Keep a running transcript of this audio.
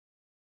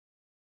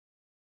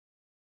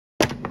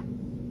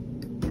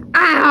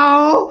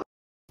Ow!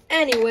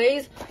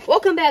 Anyways,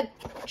 welcome back,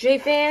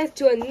 J-fans,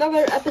 to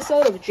another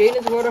episode of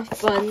Jaden's World of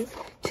Fun.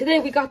 Today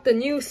we got the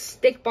new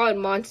Stikbot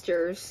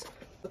monsters.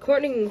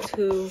 According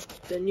to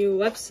the new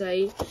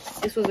website,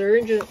 this was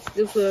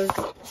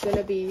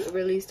gonna be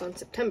released on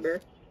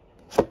September,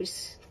 which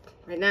is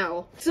right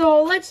now.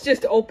 So let's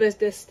just open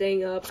this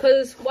thing up,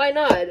 cause why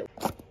not?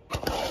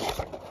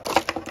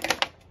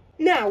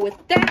 Now with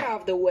that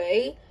out of the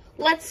way,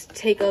 let's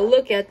take a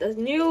look at the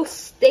new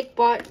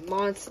Stikbot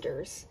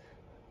monsters.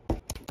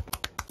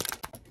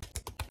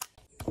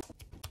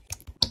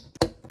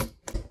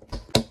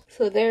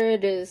 So there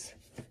it is,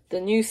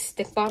 the new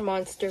Stikbot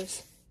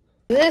monsters.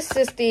 This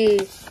is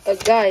the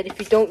guide if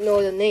you don't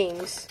know the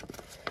names.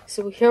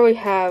 So here we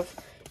have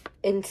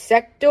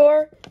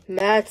Insector,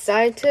 Mad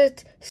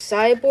Scientist,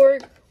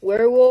 Cyborg,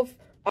 Werewolf,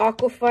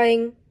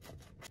 Aquafang,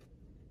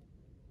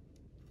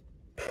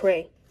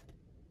 Prey.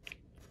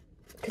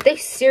 Did they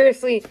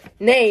seriously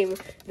name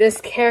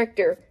this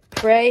character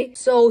Prey?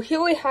 So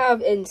here we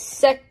have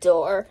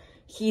Insector.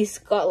 He's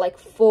got like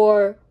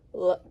 4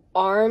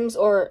 arms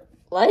or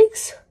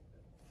legs?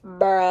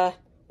 Bruh,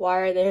 why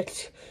are there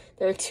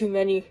are too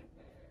many?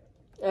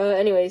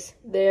 Anyways,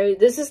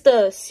 this is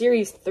the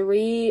Series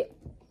 3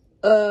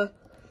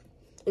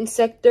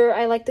 Insector,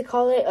 I like to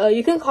call it.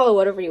 You can call it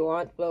whatever you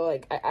want, but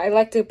like I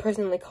like to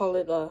personally call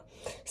it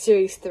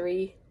Series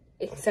 3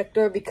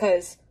 Insector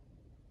because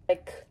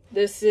like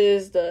this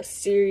is the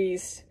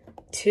Series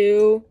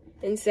 2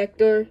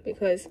 Insector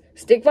because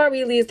Stikbot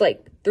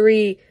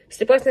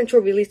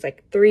Central released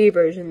like 3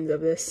 versions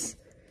of this.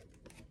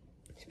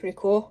 It's pretty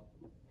cool.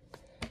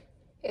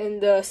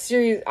 And the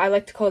series, I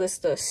like to call this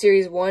the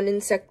Series 1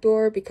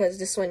 Insector because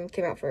this one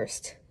came out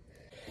first.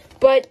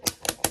 But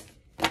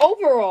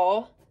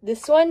overall,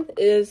 this one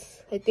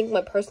is, I think,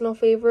 my personal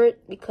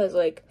favorite because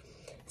like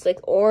it's like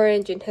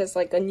orange and has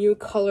like a new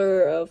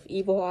color of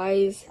evil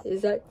eyes.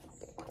 Is that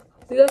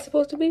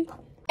supposed to be?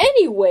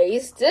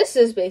 Anyways, this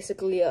is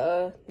basically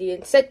the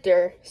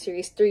Insector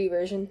Series 3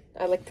 version,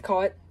 I like to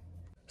call it.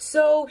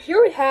 So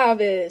here we have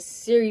is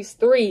Series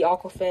 3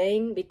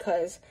 Aquafang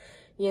because,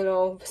 you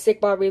know,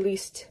 Stikbot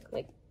released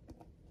like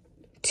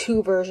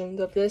 2 versions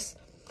of this.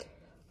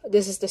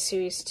 This is the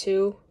Series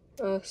 2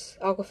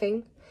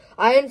 Aquafang.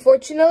 I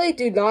unfortunately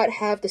do not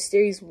have the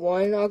Series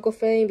 1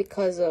 Aquafang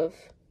because of,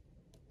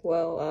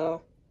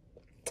 well,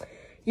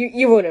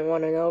 you wouldn't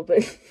want to know,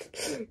 but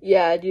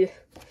yeah,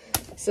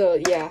 so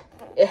yeah,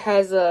 it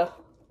has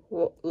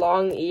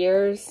long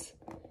ears.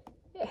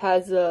 It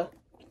has the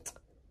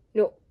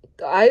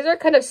eyes are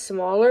kind of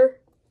smaller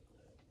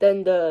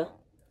than the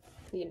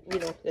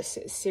the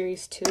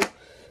Series 2,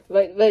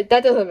 but that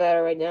doesn't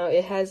matter right now.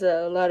 It has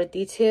a lot of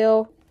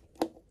detail,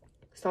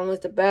 as long as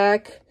the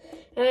back,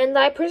 and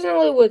I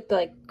personally would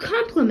like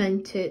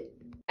compliment it.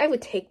 I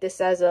would take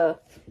this as a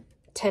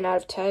 10 out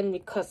of 10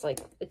 because like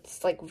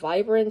it's like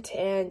vibrant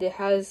and it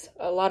has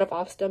a lot of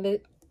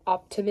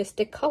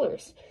optimistic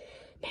colors.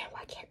 Man,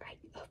 why can't I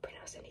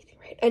pronounce anything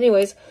right?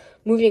 Anyways,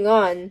 moving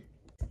on.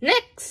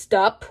 Next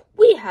up,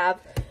 we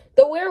have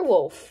the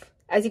Werewolf.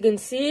 As you can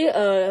see,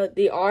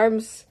 the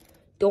arms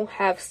don't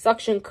have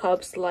suction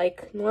cups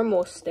like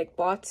normal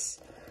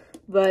Stikbots,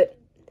 but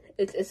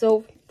it's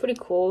so pretty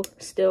cool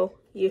still.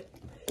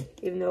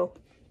 Even though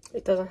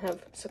it doesn't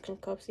have suction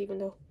cups, if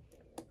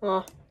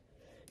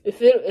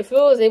it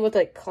was able to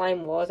like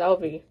climb walls, that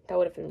would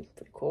have been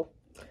pretty cool.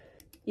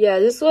 Yeah,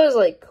 this was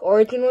like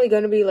originally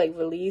gonna be like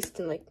released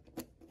in like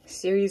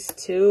Series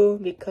 2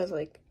 because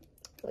like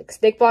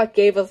Stikbot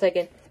gave us like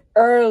an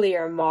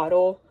earlier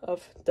model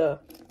of the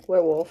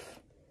Werewolf.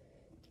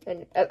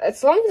 And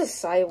as long as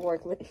the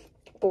Cyborg,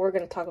 but we're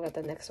going to talk about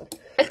the next one.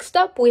 Next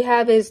up we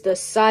have is the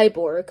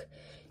Cyborg.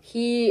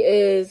 He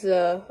is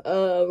a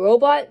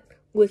robot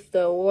with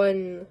the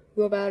 1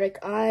 robotic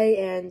eye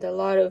and a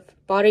lot of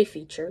body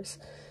features.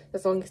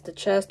 As long as the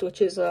chest,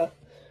 which is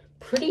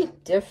pretty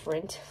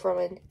different from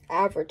an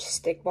average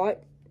Stikbot.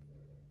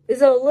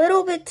 Is a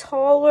little bit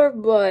taller,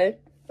 but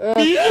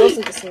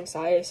mostly the same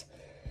size.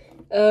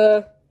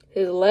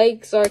 His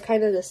legs are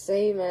kind of the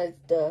same as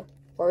the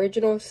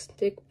original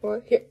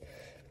Stikbot.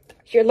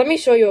 Here, let me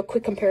show you a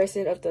quick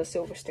comparison of the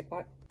silver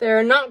Stikbot.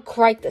 They're not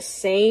quite the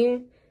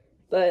same,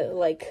 but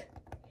like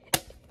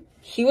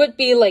he would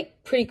be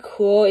like pretty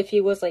cool if he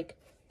was like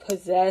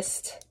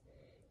possessed,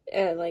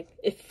 and like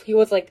if he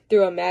was like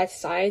through a mad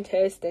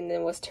scientist and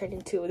then was turned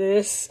into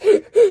this.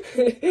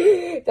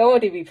 That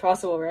wouldn't be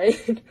possible,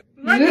 right?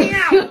 Let me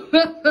out!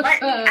 Let me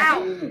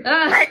out! Let me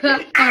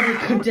out!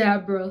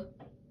 Abracadabra.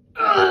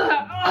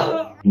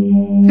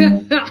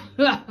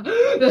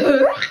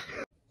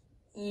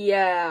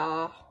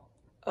 Yeah,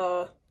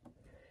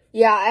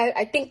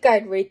 I think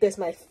I'd rate this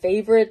my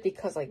favorite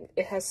because like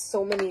it has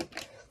so many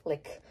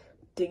like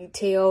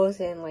details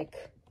and like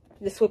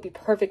this would be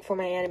perfect for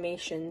my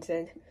animations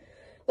and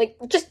like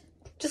just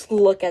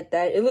look at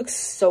that. It looks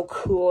so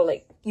cool,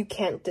 like you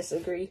can't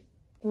disagree.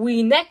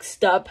 We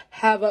next up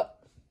have a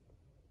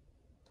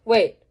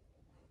wait,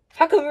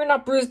 how come you're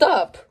not bruised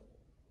up?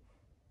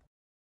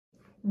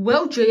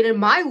 Well, Jaden,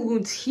 my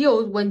wounds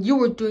healed when you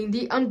were doing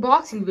the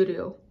unboxing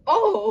video.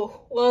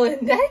 Oh, well,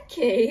 in that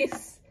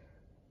case...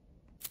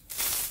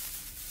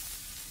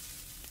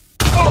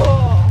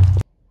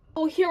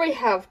 Oh, here we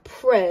have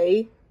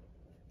Prey.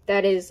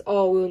 That is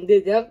all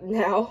wounded up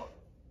now.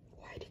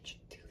 Why did you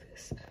do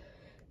this?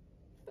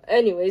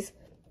 Anyways,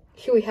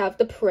 here we have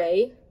the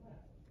Prey,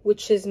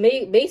 which is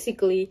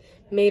basically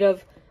made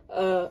of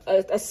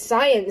a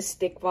science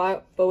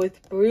Stikbot, but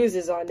with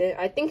bruises on it.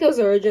 I think it was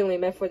originally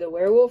meant for the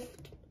Werewolf,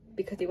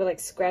 because they were like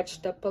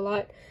scratched up a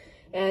lot.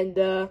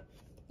 And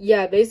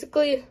yeah,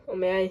 basically, oh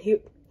man, he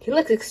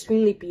looks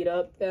extremely beat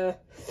up. Kind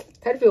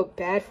of feel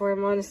bad for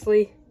him,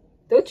 honestly.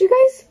 Don't you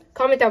guys?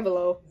 Comment down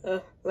below.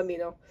 Let me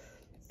know.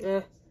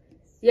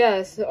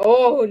 Yes.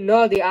 Oh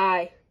no, the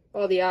eye.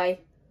 Oh, the eye.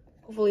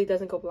 Hopefully it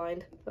doesn't go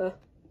blind.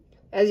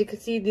 As you can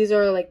see, these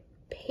are like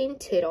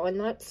painted on,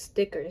 not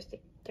stickers.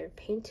 They're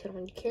painted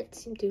on. You can't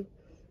seem to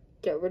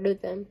get rid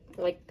of them.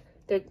 Like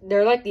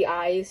they're like the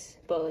eyes,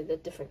 but like a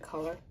different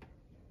color.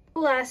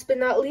 Last but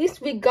not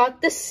least, we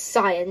got the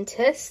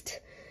scientist.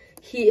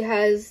 He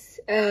has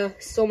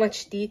so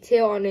much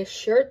detail on his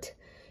shirt.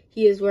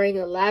 He is wearing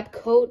a lab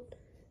coat,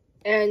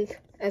 and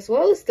as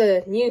well as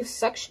the new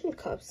suction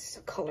cups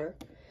color.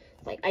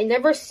 Like, I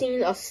never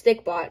seen a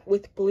Stikbot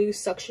with blue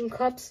suction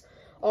cups.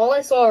 All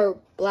I saw are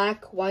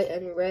black, white,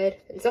 and red,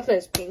 and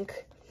sometimes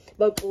pink.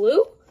 But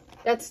blue,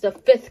 that's the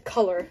 5th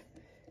color.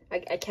 I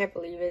can't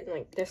believe it.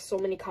 Like, there's so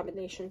many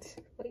combinations.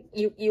 Like,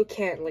 you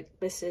can't, like,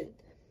 miss it.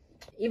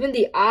 Even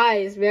the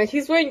eyes, man.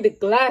 He's wearing the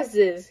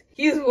glasses.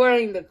 He's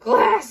wearing the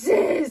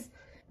glasses.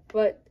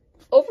 But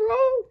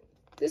overall,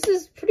 this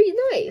is pretty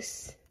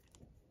nice.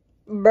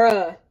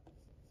 Bruh.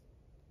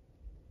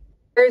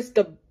 There's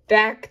the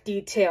back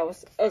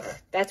details. Ugh,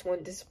 that's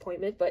one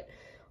disappointment. But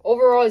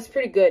overall, it's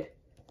pretty good.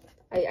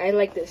 I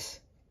like this.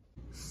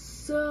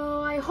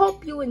 So, I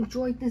hope you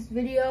enjoyed this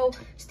video.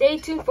 Stay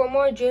tuned for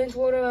more James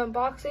Water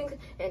unboxings.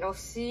 And I'll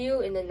see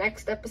you in the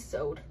next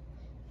episode.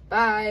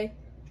 Bye.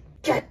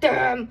 Get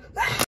them!